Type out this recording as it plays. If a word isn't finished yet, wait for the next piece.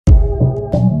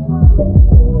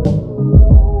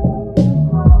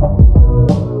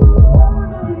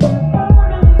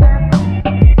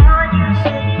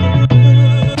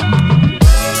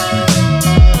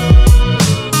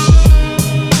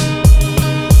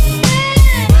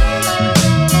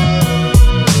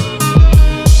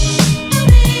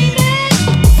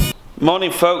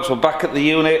Morning folks, we're back at the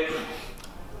unit,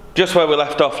 just where we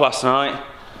left off last night.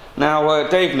 Now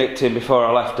Dave nipped in before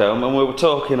I left home and we were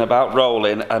talking about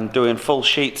rolling and doing full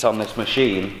sheets on this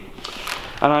machine,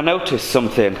 and I noticed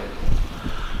something.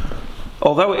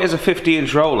 Although it is a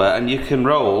 50-inch roller and you can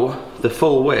roll the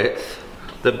full width,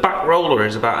 the back roller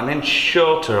is about 1 inch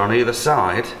shorter on either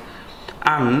side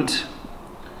and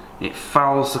it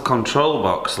fouls the control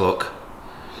box, look.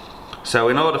 So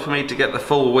in order for me to get the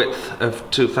full width of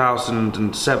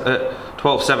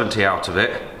 1270 out of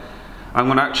it, I'm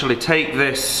going to actually take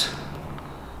this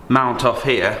mount off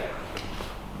here,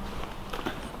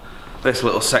 this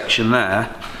little section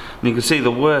there, and you can see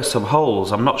there were some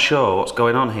holes. I'm not sure what's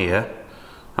going on here.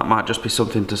 That might just be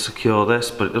something to secure this,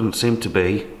 but it doesn't seem to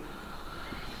be.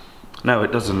 No,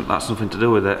 it doesn't. That's nothing to do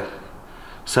with it.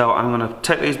 So I'm going to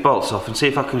take these bolts off and see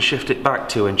if I can shift it back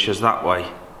 2 inches that way.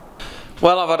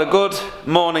 Well, I've had a good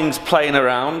morning's playing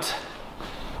around.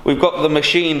 We've got the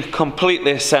machine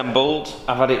completely assembled.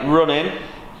 I've had it running.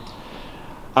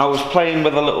 I was playing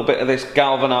with a little bit of this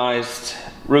galvanised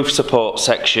roof support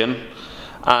section,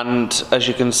 and as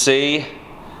you can see,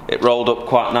 it rolled up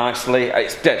quite nicely.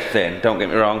 It's dead thin, don't get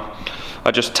me wrong.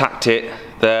 I just tacked it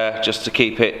there just to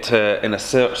keep it in a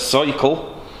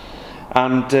cycle,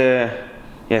 and yeah,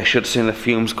 you should have seen the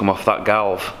fumes come off that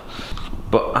galv.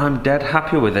 But I'm dead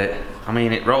happy with it. I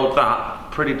mean, it rolled that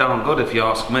pretty darn good if you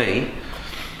ask me.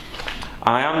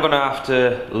 I am going to have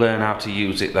to learn how to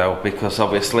use it though, because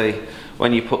obviously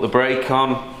when you put the brake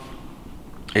on,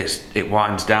 it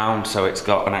winds down, so it's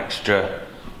got an extra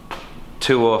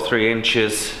 2 or 3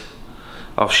 inches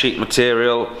of sheet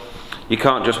material. You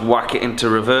can't just whack it into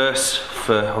reverse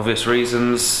for obvious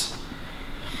reasons.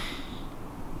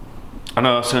 And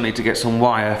I also need to get some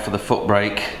wire for the foot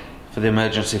brake, for the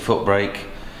emergency foot brake,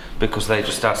 because they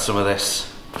just had some of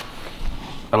this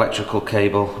electrical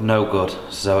cable, no good,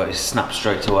 so it snapped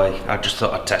straight away. I just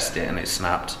thought I'd test it and it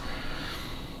snapped.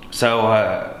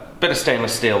 So bit of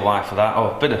stainless steel wire for that,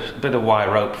 or a bit of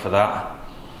wire rope for that,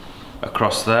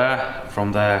 across there,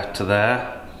 from there to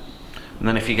there. And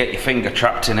then if you get your finger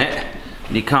trapped in it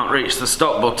and you can't reach the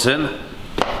stop button,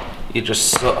 you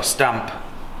just sort of stamp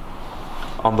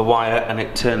on the wire and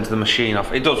it turns the machine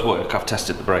off. It does work, I've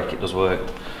tested the brake, it does work.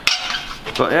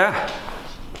 But yeah,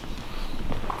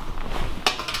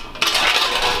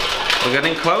 we're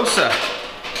getting closer.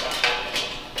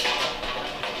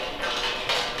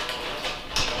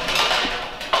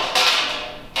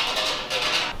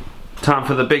 Time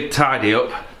for the big tidy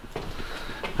up,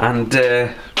 and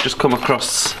just come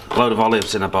across a load of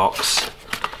olives in a box,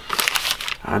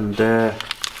 and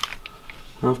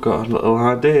I've got a little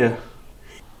idea.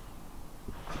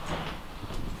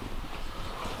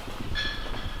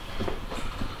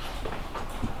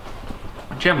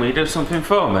 Jem, will you do something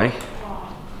for me?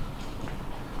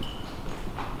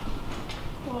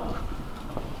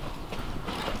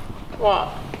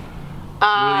 What?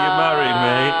 Will you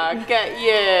marry me? Get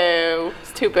you.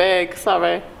 It's too big,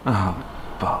 sorry. Oh,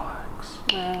 bollocks.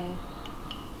 No.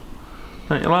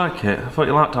 Don't you like it? I thought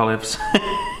you liked olives.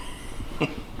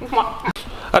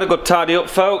 Had a good tidy up,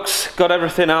 folks. Got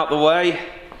everything out the way.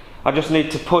 I just need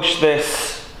to push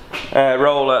this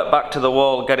roller back to the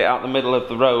wall, get it out the middle of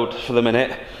the road for the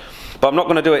minute. But I'm not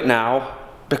going to do it now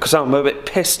because I'm a bit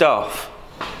pissed off.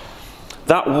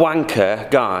 That wanker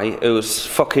guy who's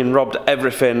fucking robbed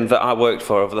everything that I worked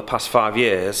for over the past 5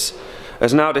 years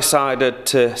has now decided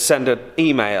to send an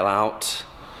email out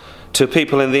to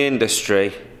people in the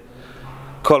industry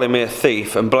calling me a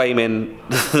thief and blaming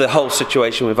the whole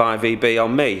situation with IVB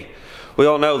on me. We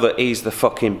all know that he's the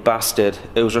fucking bastard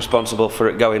who was responsible for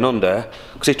it going under,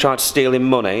 because he tried stealing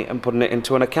money and putting it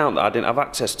into an account that I didn't have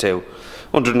access to.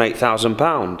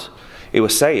 £108,000. He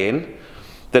was saying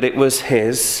that it was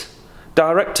his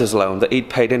director's loan that he'd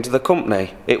paid into the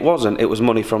company. It wasn't, it was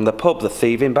money from the pub, the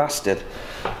thieving bastard.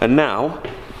 And now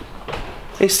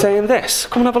he's saying this.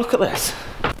 Come and have a look at this.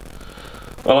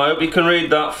 Well, I hope you can read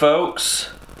that, folks.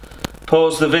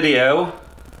 Pause the video.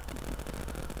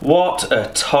 What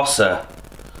a tosser.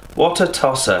 What a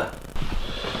tosser.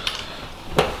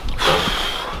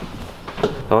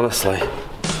 Honestly,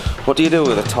 what do you do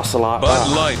with a tosser like that?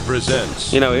 Bud Light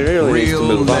presents. You know, he really needs to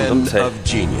move on, doesn't he? Of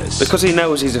genius. Because he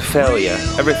knows he's a failure.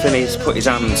 Everything he's put his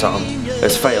hands on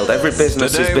has failed. Every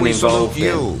business he's been involved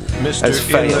in has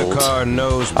failed.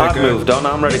 I've moved on,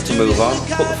 I'm ready to move on.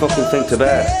 Put the fucking thing to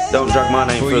bed. Don't drag my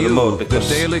name through the mud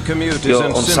because you're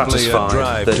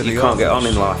unsatisfied that you can't get on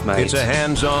in life, mate. It's a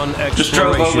hands-on Just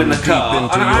drove over in the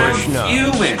car and I'm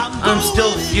fuming. I'm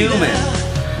still fuming.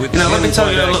 You know, let me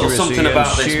tell you a little something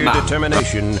about this map.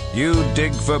 Determination, you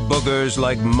dig for boogers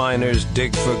like miners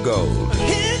dig for gold.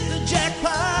 Hit the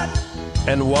jackpot.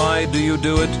 And why do you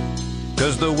do it?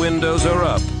 'Cause the windows are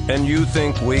up and you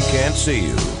think we can't see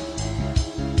you.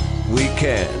 We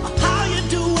can. How you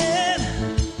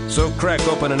doing? So crack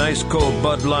open an ice cold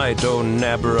Bud Light, oh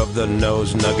nabber of the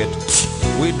nose nugget.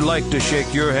 We'd like to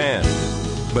shake your hand,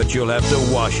 but you'll have to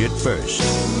wash it first.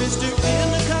 Mr.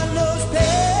 Indicanos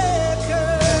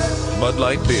Packer. Bud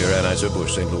Light Beer,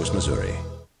 Anheuser-Busch, St. Louis, Missouri.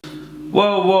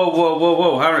 Whoa, whoa, whoa, whoa,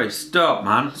 whoa, Harry, stop,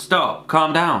 man, stop,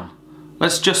 calm down.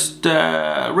 Let's just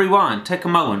rewind, take a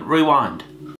moment, rewind.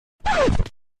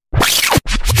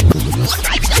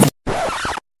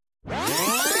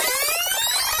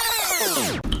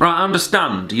 Right, I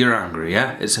understand you're angry,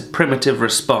 yeah? It's a primitive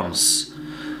response.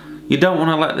 You don't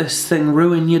want to let this thing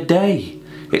ruin your day.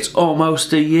 It's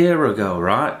almost a year ago,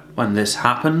 right, when this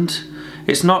happened.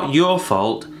 It's not your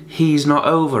fault, he's not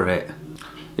over it.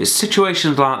 It's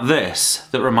situations like this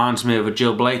that reminds me of a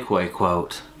Jill Blakeway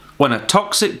quote. When a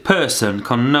toxic person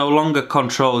can no longer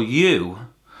control you,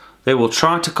 they will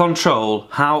try to control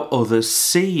how others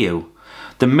see you.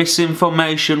 The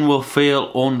misinformation will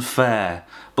feel unfair,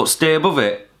 but stay above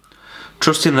it,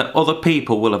 trusting that other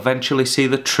people will eventually see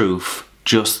the truth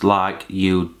just like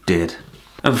you did.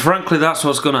 And frankly, that's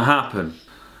what's going to happen.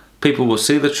 People will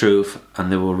see the truth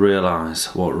and they will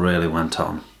realise what really went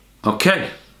on. Okay,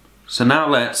 so now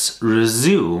let's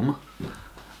resume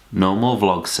normal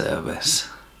vlog service.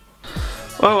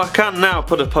 Well, I can now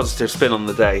put a positive spin on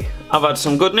the day. I've had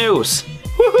some good news.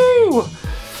 Woohoo!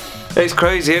 It's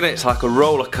crazy, isn't it? It's like a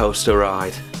roller coaster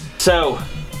ride. So,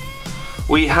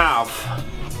 we have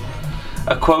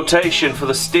a quotation for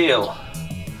the steel.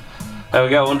 There we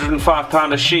go,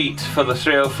 £105 a sheet for the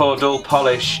 304 dual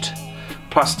polished,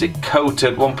 plastic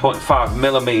coated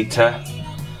 1.5mm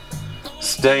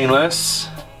stainless.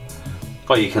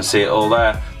 Well, you can see it all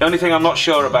there. The only thing I'm not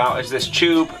sure about is this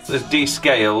tube is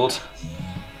descaled,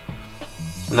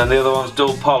 and then the other one's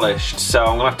dual polished, so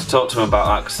I'm going to have to talk to him about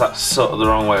that because that's sort of the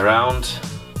wrong way around.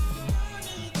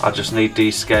 I just need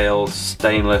descaled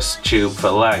stainless tube for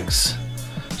legs.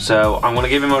 So I'm going to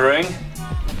give him a ring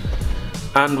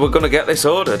and we're going to get this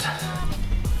ordered.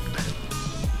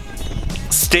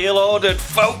 Steel ordered,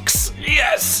 folks!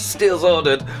 Yes! Steel's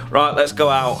ordered. Right, let's go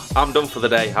out. I'm done for the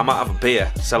day. I might have a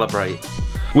beer, celebrate.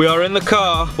 We are in the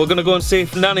car. We're going to go and see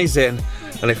if Nanny's in.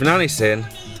 And if Nanny's in,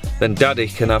 then Daddy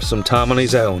can have some time on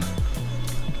his own.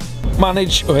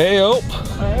 Manage, way up.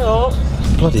 Way up.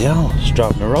 Bloody hell, he's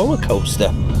driving a roller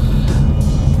coaster.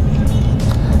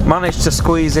 Managed to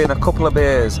squeeze in a couple of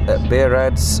beers at Beer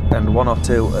Heads and one or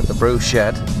two at the Brew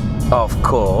Shed, of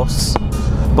course.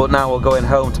 But now we're going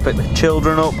home to pick the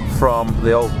children up from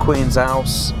the old Queen's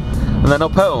house and then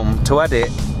up home to edit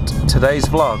today's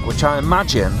vlog, which I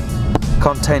imagine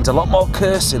contains a lot more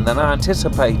cursing than I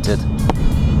anticipated.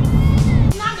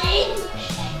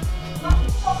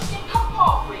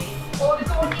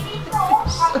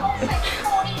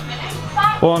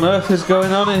 What on earth is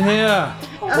going on in here?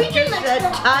 I just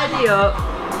said tidy up.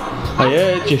 I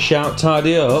heard you shout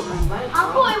tidy up. I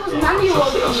thought it was Nanny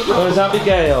walking. Where's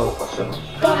Abigail?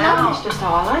 It's just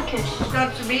how I like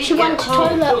it. She went to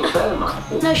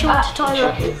toilet. No, she went to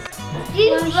toilet.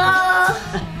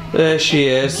 There she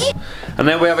is. And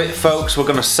there we have it, folks. We're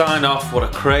going to sign off. What a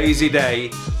crazy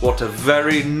day. What a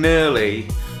very nearly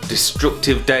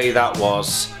destructive day that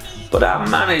was. But I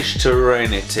managed to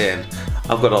rein it in.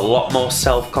 I've got a lot more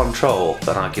self-control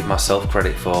than I give myself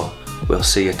credit for. We'll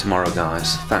see you tomorrow,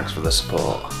 guys. Thanks for the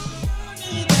support.